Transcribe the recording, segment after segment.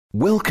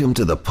Welcome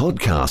to the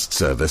podcast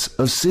service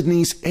of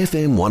Sydney's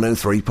FM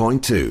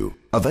 103.2,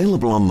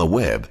 available on the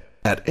web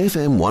at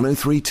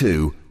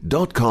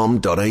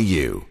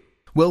fm1032.com.au.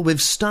 Well, we've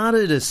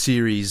started a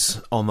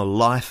series on the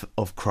life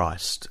of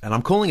Christ, and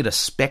I'm calling it a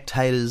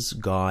Spectator's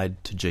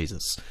Guide to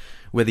Jesus.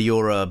 Whether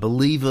you're a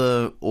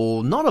believer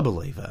or not a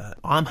believer,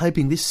 I'm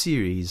hoping this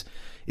series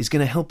is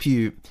going to help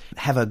you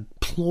have a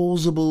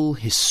plausible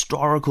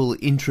historical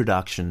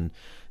introduction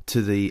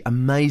to the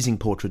amazing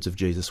portraits of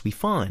Jesus we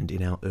find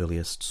in our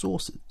earliest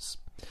sources.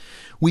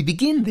 We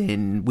begin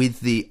then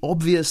with the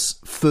obvious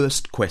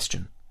first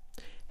question.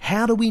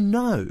 How do we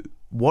know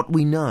what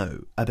we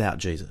know about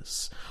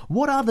Jesus?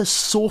 What are the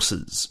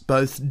sources,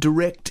 both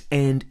direct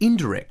and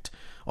indirect,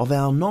 of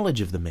our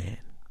knowledge of the man?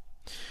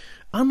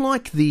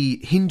 Unlike the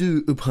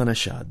Hindu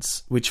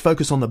Upanishads, which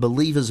focus on the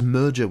believer's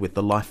merger with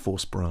the life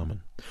force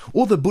Brahman,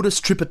 or the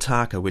Buddhist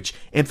Tripitaka, which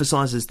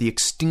emphasizes the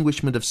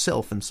extinguishment of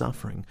self and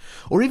suffering,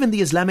 or even the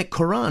Islamic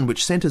Quran,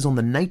 which centers on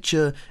the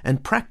nature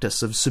and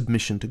practice of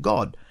submission to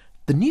God,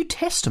 the New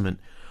Testament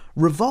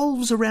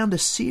revolves around a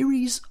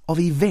series of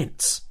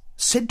events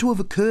said to have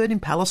occurred in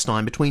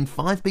Palestine between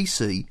 5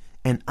 BC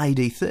and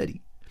AD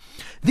 30.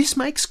 This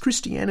makes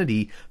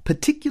Christianity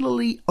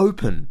particularly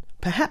open,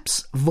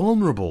 perhaps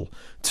vulnerable,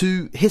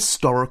 to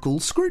historical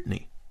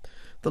scrutiny.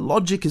 The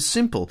logic is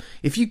simple.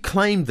 If you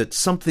claim that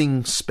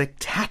something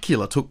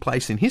spectacular took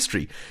place in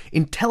history,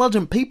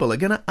 intelligent people are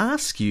going to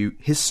ask you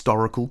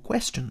historical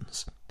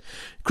questions.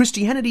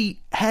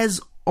 Christianity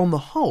has, on the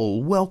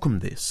whole,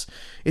 welcomed this.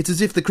 It's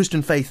as if the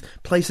Christian faith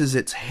places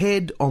its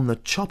head on the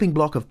chopping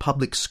block of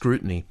public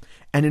scrutiny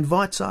and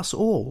invites us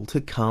all to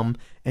come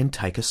and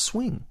take a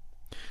swing.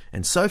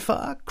 And so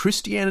far,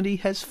 Christianity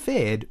has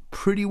fared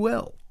pretty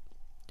well.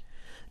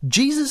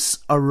 Jesus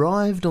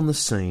arrived on the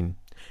scene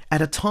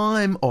at a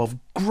time of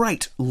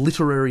great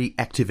literary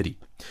activity.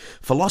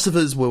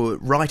 Philosophers were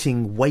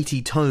writing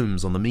weighty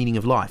tomes on the meaning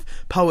of life.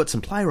 Poets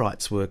and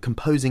playwrights were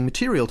composing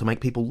material to make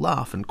people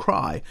laugh and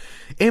cry.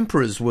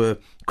 Emperors were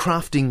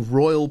crafting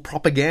royal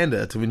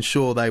propaganda to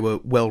ensure they were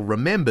well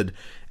remembered.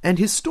 And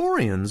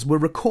historians were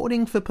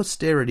recording for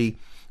posterity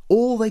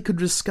all they could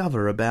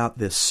discover about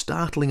the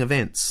startling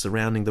events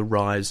surrounding the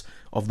rise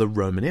of the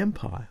Roman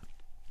Empire.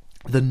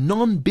 The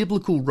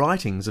non-biblical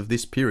writings of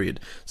this period,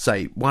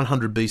 say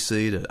 100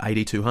 BC to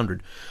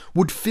 8200,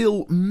 would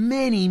fill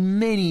many,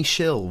 many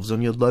shelves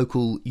on your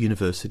local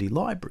university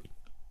library.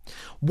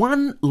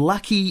 One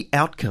lucky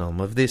outcome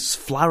of this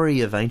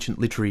flurry of ancient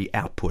literary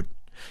output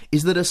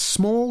is that a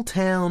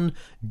small-town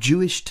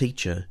Jewish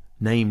teacher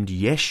named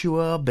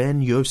Yeshua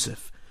ben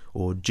Yosef,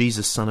 or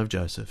Jesus son of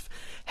Joseph,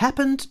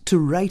 happened to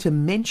rate a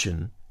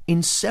mention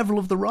in several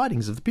of the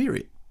writings of the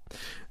period.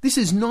 This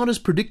is not as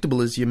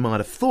predictable as you might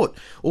have thought.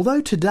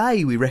 Although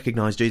today we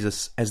recognise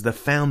Jesus as the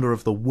founder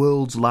of the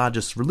world's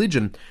largest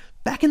religion,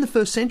 back in the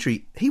first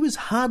century he was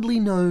hardly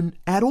known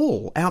at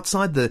all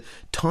outside the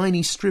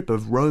tiny strip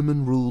of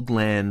Roman-ruled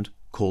land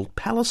called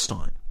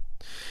Palestine.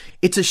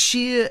 It's a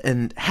sheer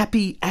and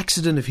happy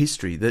accident of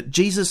history that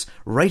Jesus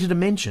rated a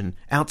mention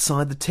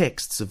outside the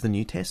texts of the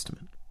New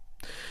Testament.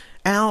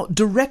 Our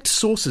direct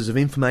sources of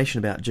information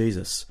about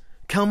Jesus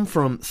come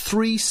from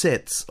 3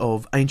 sets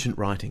of ancient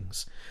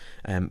writings.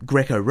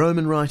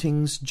 Greco-Roman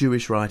writings,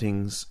 Jewish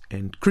writings,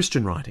 and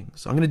Christian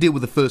writings. I'm going to deal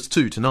with the first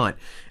 2 tonight.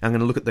 I'm going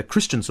to look at the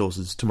Christian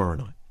sources tomorrow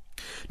night.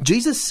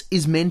 Jesus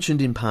is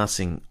mentioned in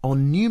passing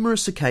on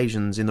numerous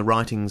occasions in the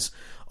writings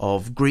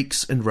of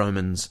Greeks and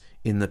Romans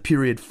in the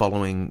period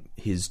following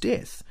his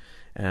death.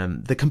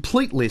 The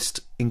complete list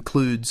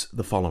includes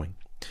the following.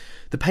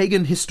 The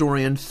pagan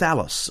historian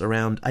Thallus,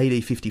 around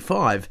AD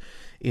 55,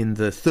 in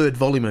the 3rd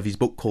volume of his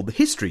book called The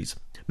Histories,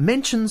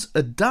 mentions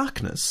a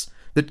darkness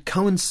that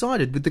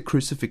coincided with the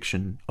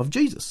crucifixion of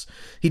Jesus.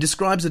 He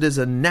describes it as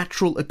a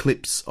natural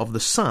eclipse of the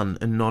sun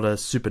and not a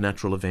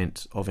supernatural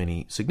event of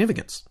any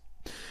significance.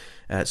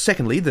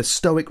 Secondly, the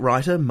Stoic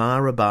writer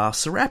Mara bar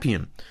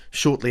Serapion,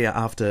 shortly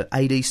after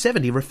AD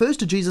 70, refers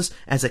to Jesus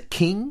as a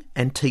king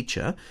and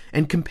teacher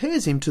and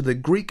compares him to the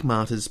Greek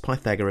martyrs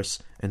Pythagoras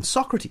and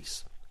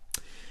Socrates.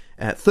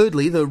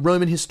 Thirdly, the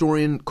Roman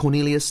historian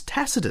Cornelius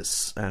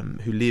Tacitus,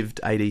 who lived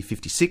AD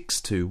 56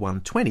 to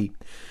 120,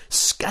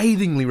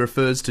 scathingly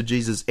refers to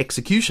Jesus'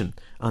 execution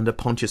under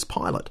Pontius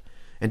Pilate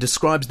and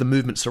describes the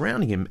movement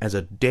surrounding him as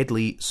a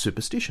deadly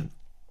superstition.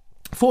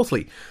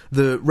 Fourthly,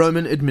 the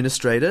Roman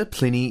administrator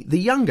Pliny the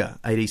Younger,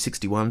 AD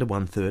 61 to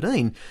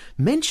 113,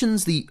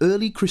 mentions the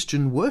early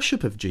Christian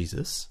worship of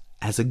Jesus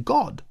as a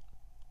god.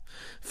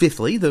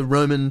 Fifthly, the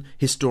Roman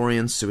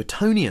historian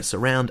Suetonius,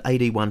 around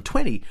AD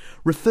 120,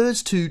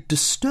 refers to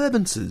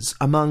disturbances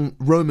among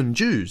Roman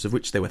Jews, of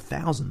which there were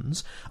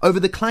thousands, over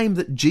the claim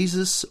that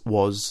Jesus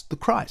was the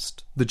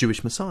Christ, the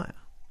Jewish Messiah.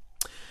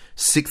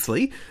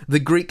 Sixthly, the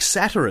Greek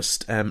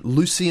satirist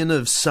Lucian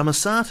of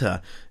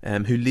Samosata,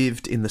 who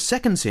lived in the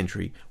 2nd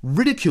century,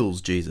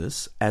 ridicules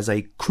Jesus as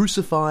a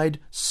crucified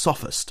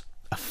sophist,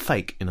 a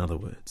fake, in other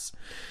words.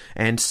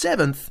 And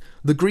seventh,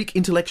 the Greek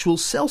intellectual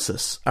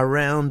Celsus,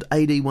 around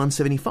AD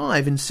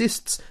 175,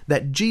 insists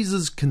that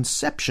Jesus'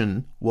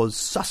 conception was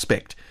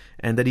suspect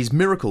and that his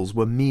miracles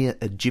were mere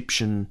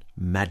Egyptian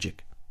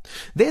magic.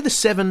 They're the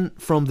 7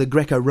 from the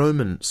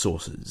Greco-Roman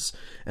sources,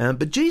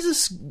 but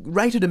Jesus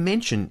rated a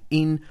mention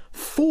in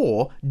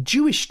 4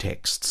 Jewish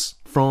texts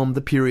from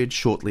the period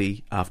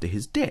shortly after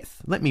his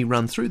death. Let me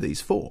run through these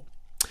 4.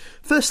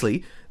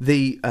 Firstly,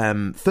 the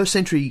first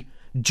century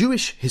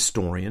Jewish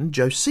historian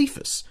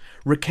Josephus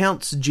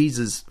recounts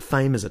Jesus'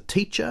 fame as a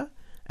teacher,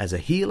 as a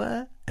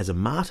healer, as a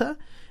martyr,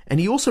 and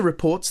he also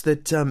reports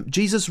that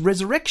Jesus'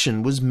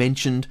 resurrection was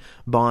mentioned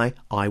by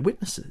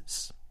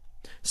eyewitnesses.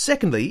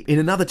 Secondly, in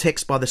another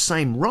text by the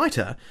same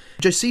writer,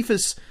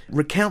 Josephus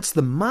recounts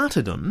the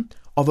martyrdom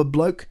of a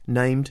bloke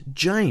named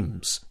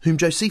James, whom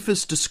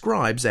Josephus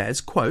describes as,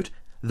 quote,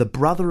 the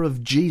brother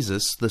of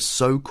Jesus, the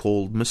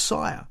so-called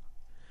Messiah.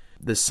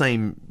 The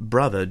same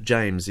brother,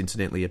 James,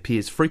 incidentally,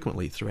 appears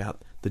frequently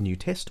throughout the New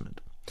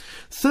Testament.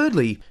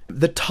 Thirdly,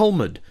 the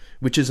Talmud,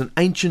 which is an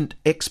ancient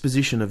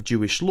exposition of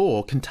Jewish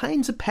law,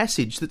 contains a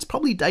passage that's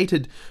probably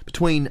dated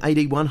between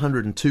AD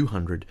 100 and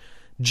 200,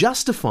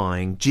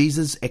 justifying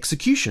Jesus'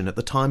 execution at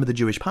the time of the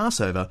Jewish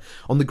Passover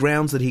on the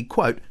grounds that he,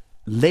 quote,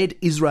 led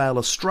Israel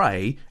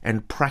astray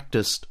and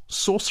practiced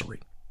sorcery.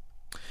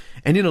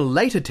 And in a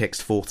later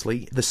text,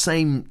 fourthly, the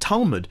same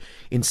Talmud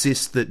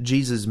insists that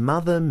Jesus'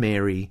 mother,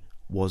 Mary,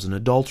 was an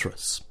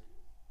adulteress.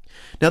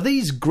 Now,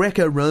 these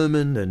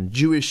Greco-Roman and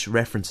Jewish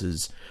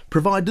references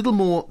provide little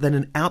more than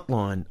an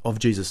outline of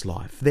Jesus'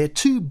 life. They're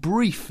too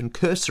brief and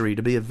cursory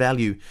to be of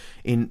value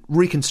in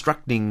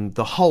reconstructing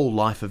the whole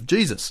life of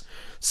Jesus.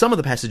 Some of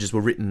the passages were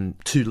written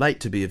too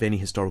late to be of any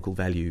historical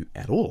value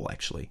at all,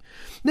 actually.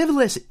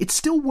 Nevertheless, it's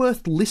still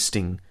worth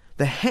listing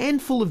the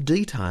handful of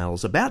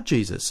details about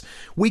Jesus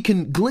we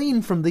can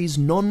glean from these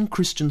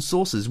non-Christian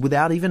sources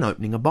without even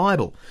opening a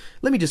Bible.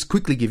 Let me just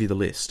quickly give you the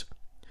list.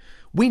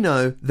 We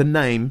know the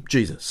name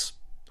Jesus.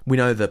 We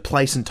know the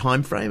place and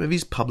time frame of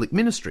his public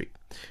ministry.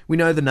 We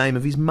know the name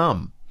of his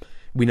mum.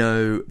 We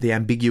know the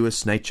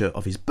ambiguous nature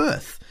of his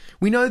birth.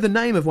 We know the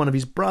name of one of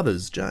his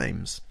brothers,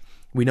 James.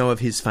 We know of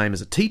his fame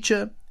as a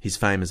teacher, his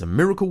fame as a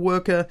miracle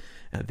worker,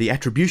 the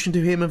attribution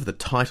to him of the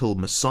title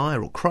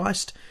Messiah or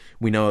Christ.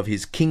 We know of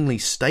his kingly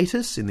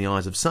status in the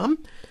eyes of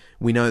some.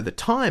 We know the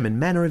time and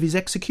manner of his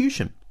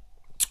execution.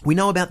 We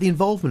know about the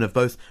involvement of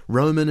both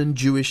Roman and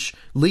Jewish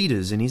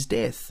leaders in his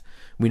death.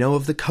 We know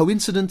of the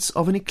coincidence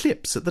of an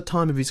eclipse at the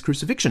time of his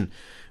crucifixion.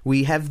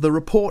 We have the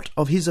report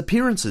of his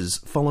appearances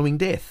following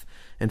death.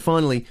 And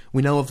finally,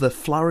 we know of the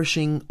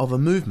flourishing of a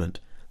movement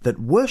that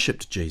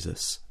worshipped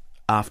Jesus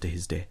after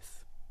his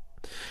death.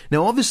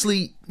 Now,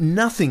 obviously,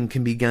 nothing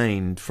can be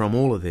gained from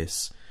all of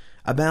this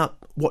about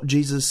what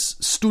Jesus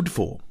stood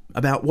for,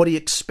 about what he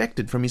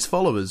expected from his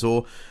followers,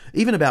 or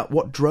even about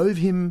what drove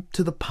him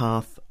to the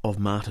path of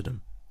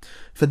martyrdom.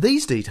 For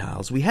these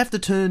details, we have to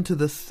turn to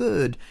the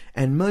third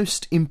and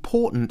most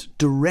important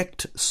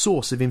direct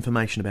source of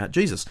information about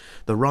Jesus,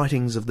 the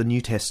writings of the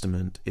New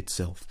Testament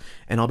itself.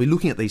 And I'll be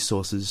looking at these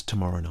sources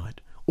tomorrow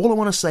night. All I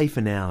want to say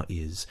for now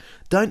is,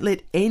 don't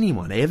let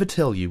anyone ever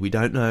tell you we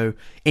don't know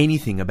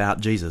anything about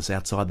Jesus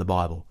outside the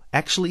Bible.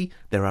 Actually,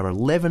 there are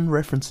 11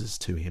 references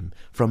to him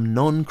from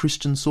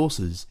non-Christian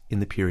sources in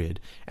the period,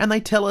 and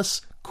they tell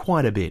us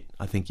quite a bit,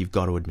 I think you've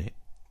got to admit.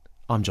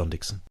 I'm John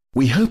Dickson.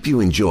 We hope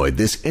you enjoyed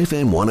this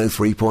FM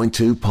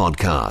 103.2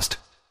 podcast.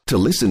 To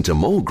listen to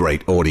more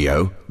great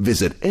audio,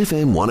 visit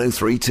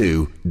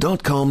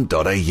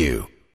fm1032.com.au.